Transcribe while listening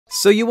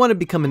So you want to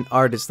become an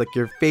artist like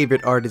your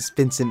favorite artist,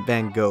 Vincent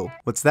van Gogh.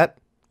 What's that?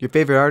 Your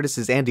favorite artist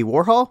is Andy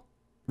Warhol?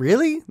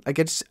 Really? Like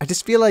I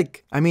just feel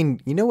like, I mean,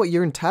 you know what,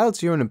 you're entitled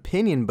to your own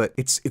opinion, but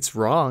it's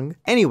wrong.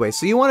 Anyway,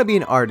 so you want to be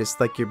an artist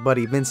like your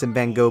buddy Vincent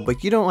van Gogh,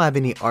 but you don't have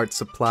any art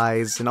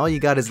supplies, and all you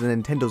got is a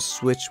Nintendo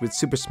Switch with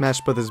Super Smash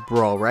Bros.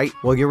 Brawl, right?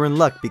 Well, you're in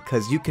luck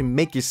because you can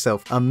make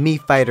yourself a Mii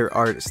Fighter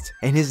artist,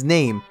 and his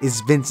name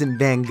is Vincent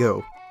van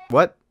Gogh.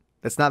 What?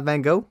 That's not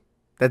Van Gogh?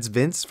 That's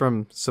Vince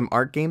from some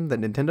art game that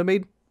Nintendo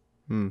made?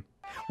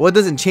 Well, it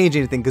doesn't change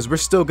anything because we're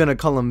still gonna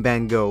call him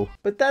Van Gogh.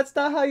 But that's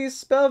not how you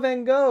spell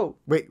Van Gogh.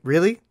 Wait,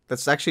 really?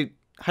 That's actually...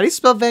 How do you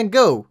spell Van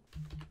Gogh?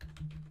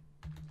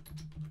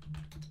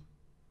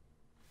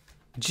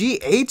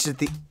 G-H at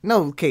the...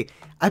 No, okay.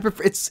 I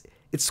prefer...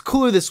 It's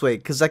cooler this way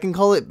because I can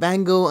call it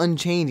Van Gogh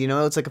Unchained, you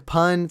know? It's like a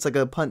pun. It's like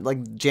a pun,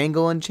 like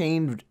Django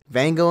Unchained,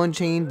 Van Gogh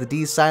Unchained, the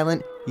D is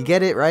silent. You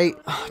get it, right?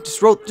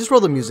 Just roll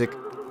the music.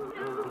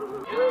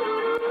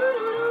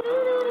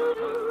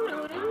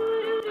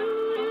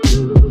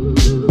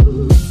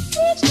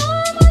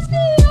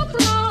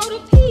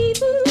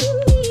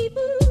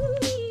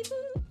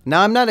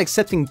 Now, I'm not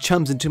accepting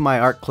chums into my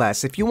art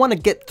class. If you want to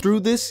get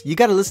through this, you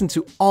gotta listen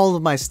to all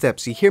of my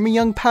steps. You hear me,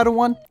 young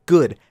Padawan?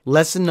 Good.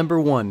 Lesson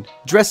number 1.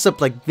 Dress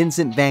up like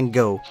Vincent van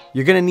Gogh.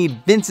 You're gonna need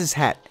Vince's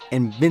hat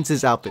and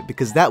Vince's outfit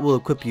because that will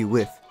equip you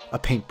with a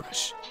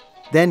paintbrush.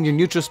 Then your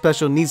neutral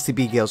special needs to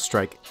be Gale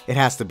Strike. It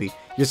has to be.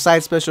 Your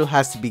side special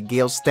has to be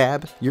Gale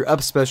Stab. Your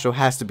up special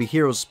has to be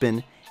Hero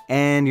Spin.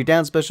 And your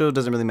down special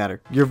doesn't really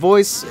matter. Your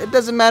voice, it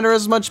doesn't matter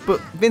as much, but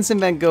Vincent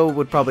van Gogh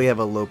would probably have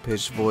a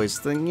low-pitched voice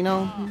thing, you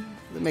know?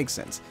 That makes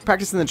sense.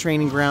 Practice in the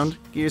training ground.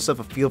 Get yourself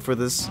a feel for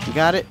this. You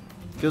got it?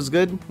 Feels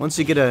good? Once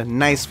you get a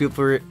nice feel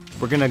for it,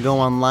 we're gonna go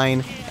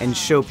online and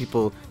show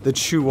people the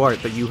true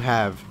art that you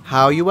have.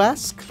 How, you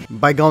ask?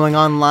 By going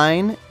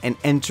online and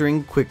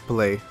entering Quick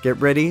Play.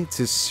 Get ready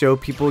to show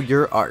people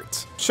your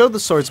art. Show the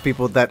swords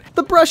people that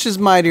the brush is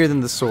mightier than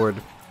the sword.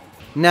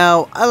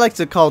 Now, I like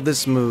to call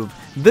this move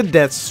the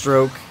death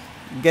stroke.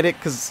 Get it?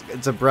 Because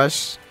it's a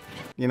brush,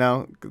 you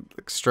know,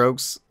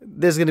 strokes.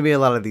 There's gonna be a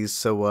lot of these,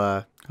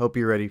 so hope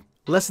you're ready.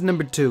 Lesson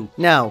number 2.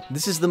 Now,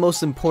 this is the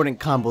most important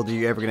combo that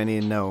you're ever gonna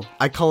need to know.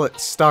 I call it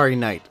Starry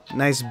Night.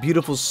 Nice,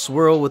 beautiful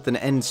swirl with an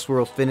end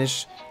swirl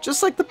finish.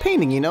 Just like the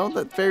painting, you know?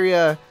 That very,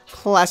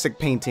 classic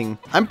painting.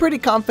 I'm pretty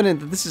confident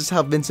that this is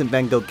how Vincent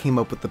van Gogh came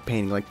up with the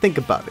painting. Like, think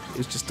about it. It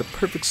was just a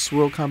perfect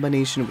swirl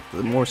combination with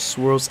the more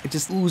swirls. It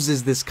just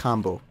oozes this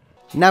combo.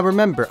 Now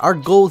remember, our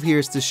goal here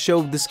is to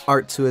show this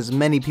art to as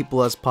many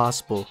people as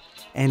possible.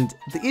 And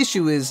the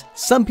issue is,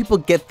 some people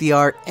get the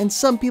art, and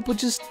some people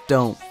just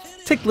don't.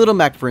 Take Little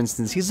Mac for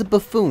instance, he's a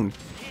buffoon.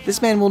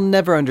 This man will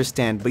never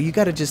understand, but you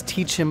gotta just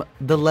teach him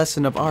the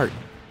lesson of art.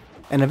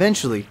 And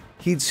eventually,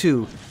 he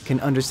too can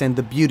understand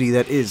the beauty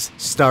that is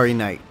Starry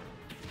Night.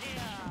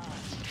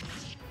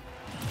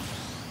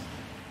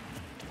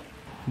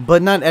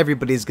 But not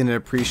everybody's gonna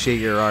appreciate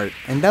your art,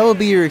 and that will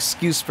be your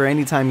excuse for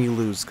any time you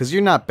lose, cause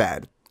you're not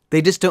bad.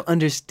 They just don't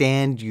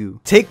understand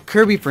you. Take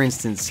Kirby for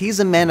instance,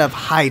 he's a man of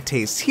high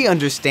taste. He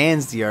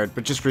understands the art,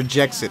 but just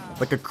rejects it,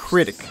 like a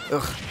critic.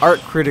 Ugh, art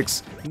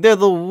critics, they're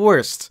the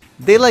worst.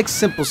 They like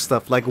simple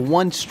stuff, like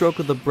one stroke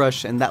of the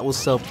brush and that will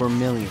sell for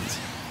millions.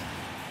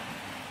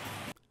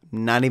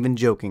 Not even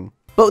joking.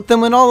 But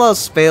then when all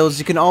else fails,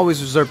 you can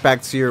always resort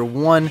back to your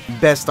one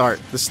best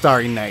art, the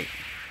Starry Night.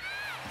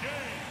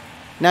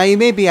 Now you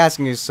may be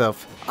asking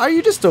yourself, are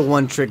you just a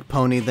one-trick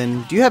pony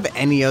then? Do you have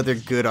any other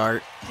good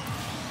art?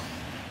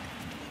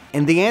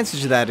 And the answer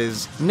to that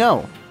is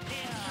no.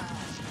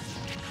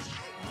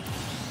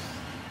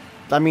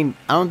 I mean,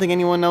 I don't think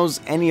anyone knows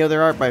any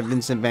other art by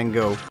Vincent van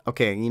Gogh.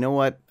 Okay, you know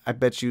what? I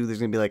bet you there's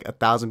gonna be like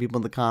 1,000 people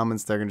in the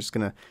comments that are just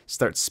gonna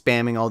start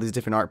spamming all these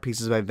different art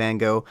pieces by Van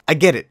Gogh. I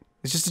get it.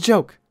 It's just a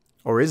joke.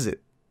 Or is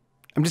it?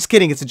 I'm just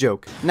kidding, it's a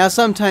joke. Now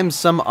sometimes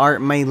some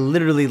art may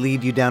literally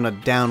lead you down a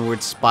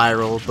downward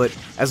spiral, but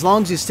as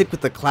long as you stick with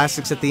the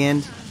classics at the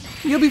end,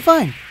 you'll be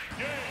fine.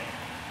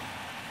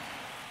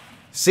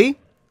 See?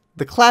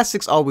 The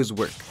classics always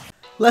work.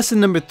 Lesson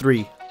number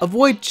 3.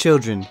 Avoid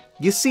children.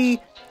 You see,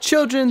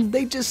 children,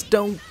 they just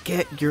don't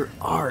get your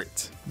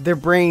art. Their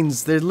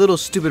brains, their little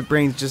stupid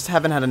brains just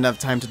haven't had enough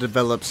time to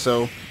develop,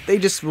 so they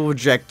just will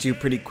reject you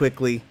pretty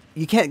quickly.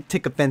 You can't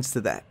take offense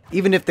to that.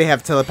 Even if they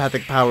have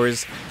telepathic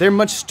powers, they're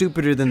much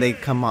stupider than they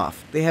come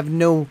off. They have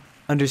no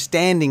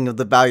understanding of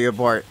the value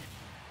of art.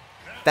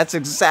 That's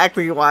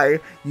exactly why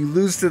you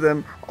lose to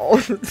them all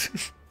the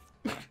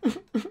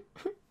time.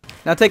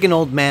 Now take an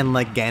old man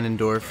like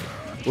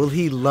Ganondorf. Will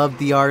he love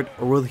the art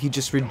or will he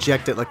just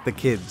reject it like the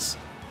kids?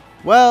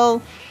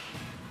 Well,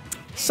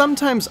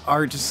 sometimes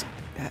art just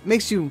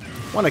makes you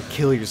want to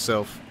kill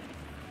yourself.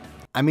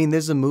 I mean,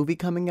 there's a movie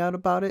coming out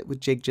about it with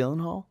Jake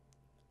Gyllenhaal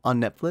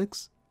on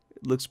Netflix.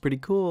 It looks pretty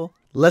cool.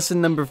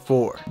 Lesson number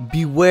 4.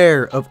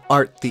 Beware of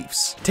art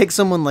thieves. Take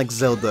someone like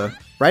Zelda.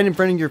 Right in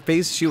front of your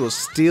face, she will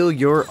steal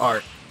your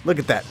art. Look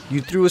at that.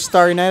 You threw a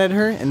Starry Night at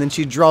her and then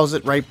she draws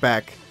it right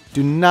back.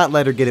 Do not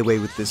let her get away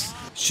with this.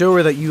 Show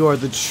her that you are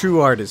the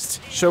true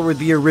artist. Show her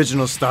the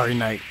original Starry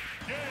Night.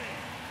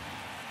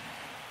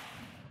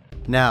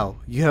 Now,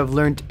 you have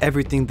learned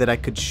everything that I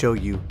could show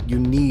you. You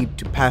need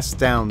to pass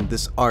down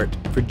this art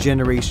for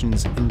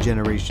generations and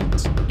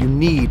generations. You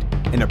need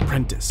an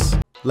apprentice.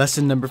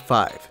 Lesson number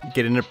 5,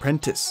 get an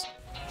apprentice.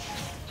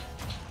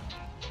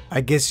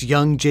 I guess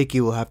young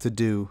Jakey will have to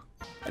do.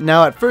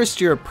 Now at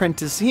first your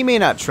apprentice, he may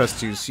not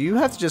trust you, so you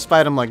have to just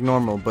fight him like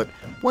normal, but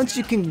once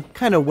you can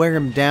kind of wear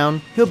him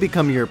down, he'll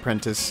become your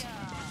apprentice.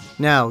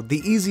 Now, the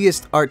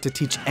easiest art to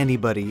teach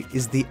anybody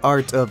is the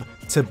art of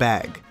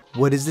tabag.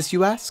 What is this,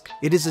 you ask?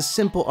 It is a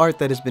simple art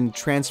that has been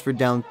transferred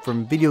down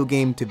from video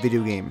game to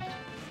video game.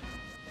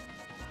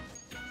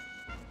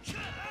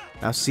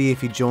 Now see if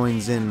he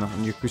joins in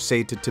on your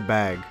crusade to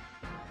tabag.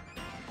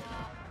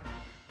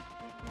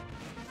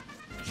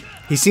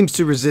 He seems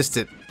to resist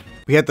it.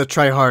 We have to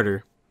try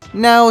harder.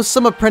 Now,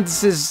 some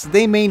apprentices,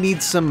 they may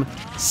need some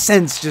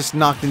sense just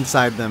knocked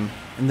inside them,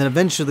 and then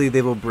eventually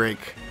they will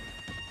break.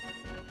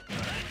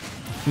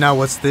 Now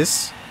what's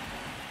this?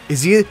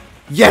 Is he?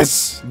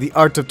 Yes! The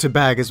art of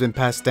tabag has been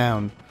passed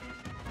down.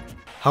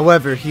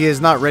 However, he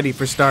is not ready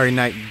for Starry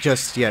Night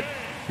just yet.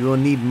 You will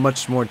need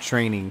much more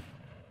training.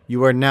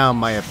 You are now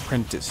my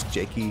apprentice,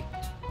 Jakey.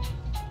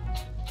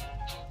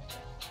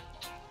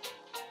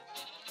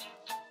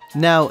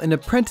 Now, an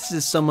apprentice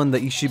is someone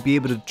that you should be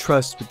able to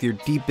trust with your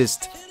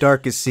deepest,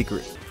 darkest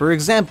secret. For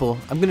example,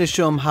 I'm going to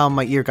show him how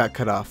my ear got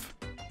cut off.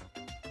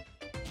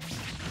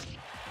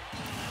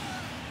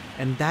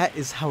 And that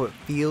is how it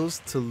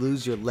feels to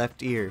lose your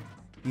left ear.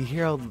 You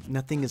hear how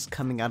nothing is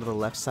coming out of the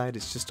left side,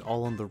 it's just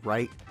all on the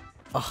right?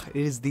 Oh,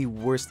 it is the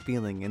worst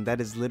feeling, and that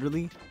is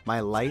literally my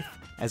life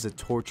as a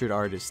tortured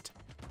artist.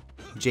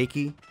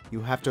 Jakey,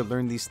 you have to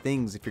learn these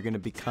things if you're going to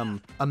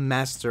become a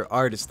master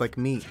artist like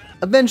me.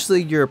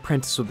 Eventually, your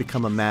apprentice will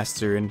become a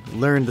master and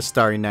learn the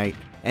Starry Night,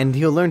 and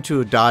he'll learn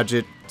to dodge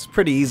it. It's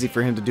pretty easy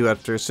for him to do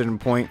after a certain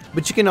point,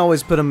 but you can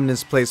always put him in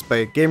his place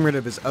by getting rid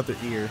of his other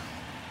ear.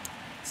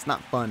 It's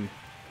not fun.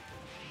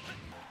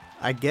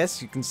 I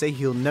guess you can say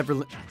he'll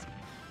never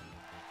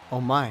Oh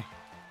my,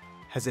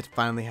 has it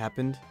finally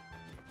happened?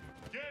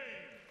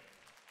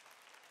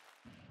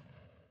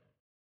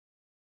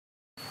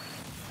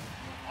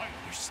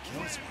 Your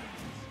skills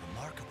were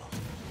remarkable.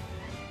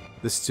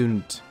 The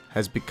student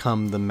has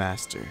become the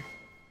master.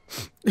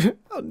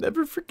 I'll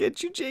never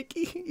forget you,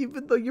 Jakey,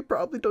 even though you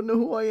probably don't know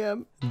who I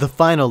am. The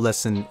final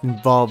lesson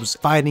involves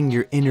fighting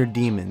your inner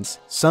demons.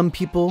 Some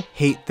people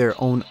hate their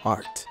own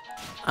art.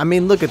 I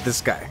mean, look at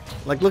this guy.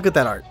 Like, look at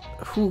that art.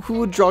 Who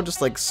would draw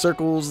just like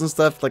circles and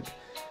stuff? Like,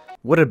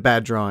 what a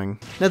bad drawing.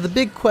 Now the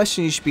big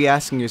question you should be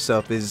asking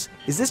yourself is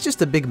this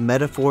just a big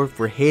metaphor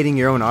for hating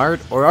your own art,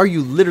 or are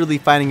you literally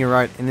fighting your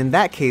art, and in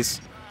that case,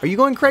 are you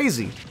going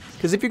crazy?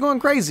 Because if you're going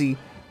crazy,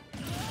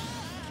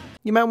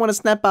 you might want to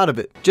snap out of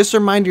it. Just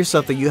remind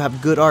yourself that you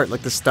have good art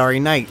like the Starry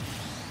Night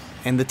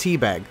and the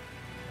teabag.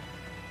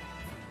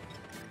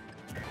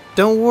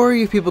 Don't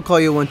worry if people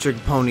call you a one-trick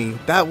pony.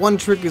 That one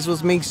trick is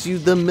what makes you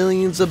the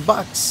millions of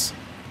bucks.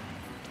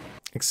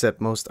 Except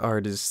most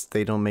artists,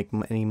 they don't make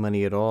any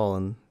money at all,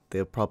 and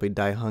they'll probably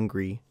die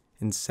hungry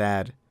and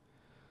sad.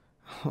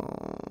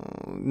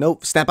 Oh,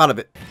 nope, snap out of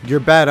it. Your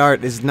bad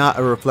art is not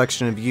a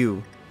reflection of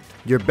you.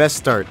 Your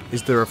best art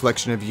is the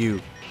reflection of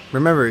you.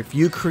 Remember, if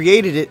you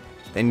created it,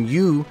 then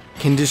you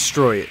can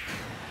destroy it.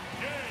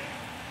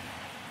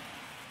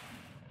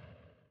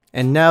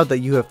 And now that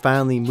you have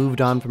finally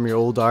moved on from your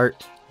old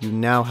art, you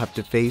now have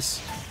to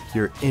face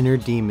your inner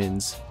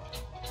demons.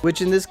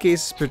 Which in this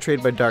case is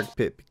portrayed by Dark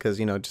Pit because,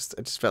 you know, I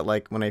just felt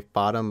like when I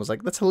fought him, I was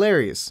like, that's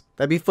hilarious.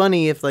 That'd be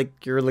funny if,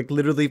 like, you're, like,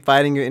 literally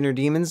fighting your inner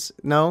demons.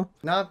 No?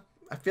 No,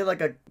 I feel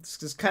like it's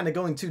just kind of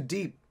going too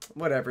deep.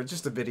 Whatever, it's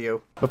just a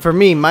video. But for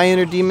me, my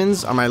inner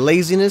demons are my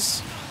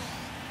laziness,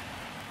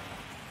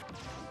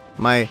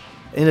 my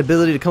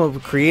inability to come up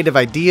with creative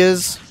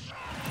ideas,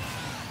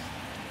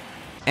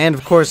 and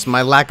of course,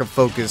 my lack of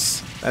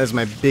focus. That is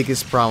my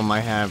biggest problem I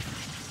have.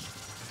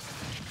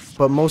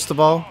 But most of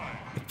all,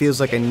 it feels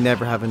like I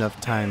never have enough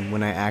time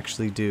when I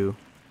actually do.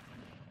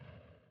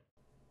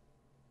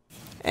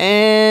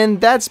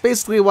 And that's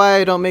basically why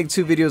I don't make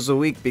 2 videos a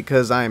week,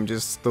 because I'm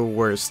just the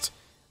worst.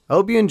 I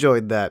hope you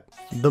enjoyed that.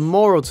 The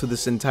moral to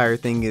this entire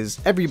thing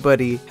is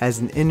everybody has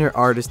an inner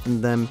artist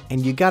in them,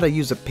 and you gotta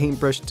use a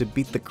paintbrush to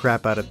beat the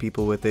crap out of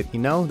people with it, you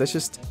know? It's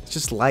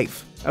just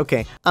life.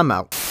 Okay, I'm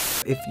out.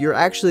 If you're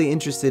actually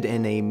interested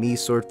in a me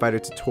sword fighter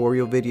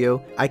tutorial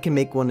video, I can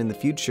make one in the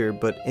future,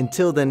 but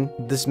until then,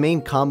 this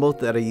main combo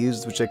that I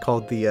used, which I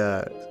called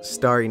the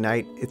Starry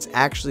Night, it's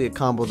actually a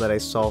combo that I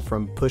saw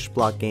from Push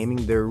Block Gaming.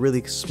 They're a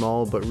really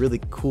small but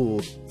really cool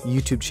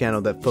YouTube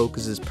channel that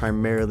focuses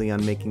primarily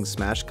on making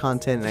Smash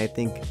content, and I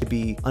think it'd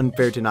be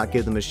unfair to not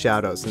give them a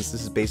shout out since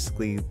this is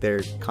basically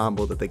their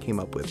combo that they came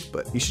up with.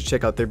 But you should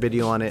check out their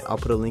video on it. I'll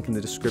put a link in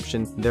the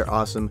description. They're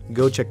awesome.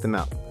 Go check them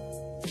out.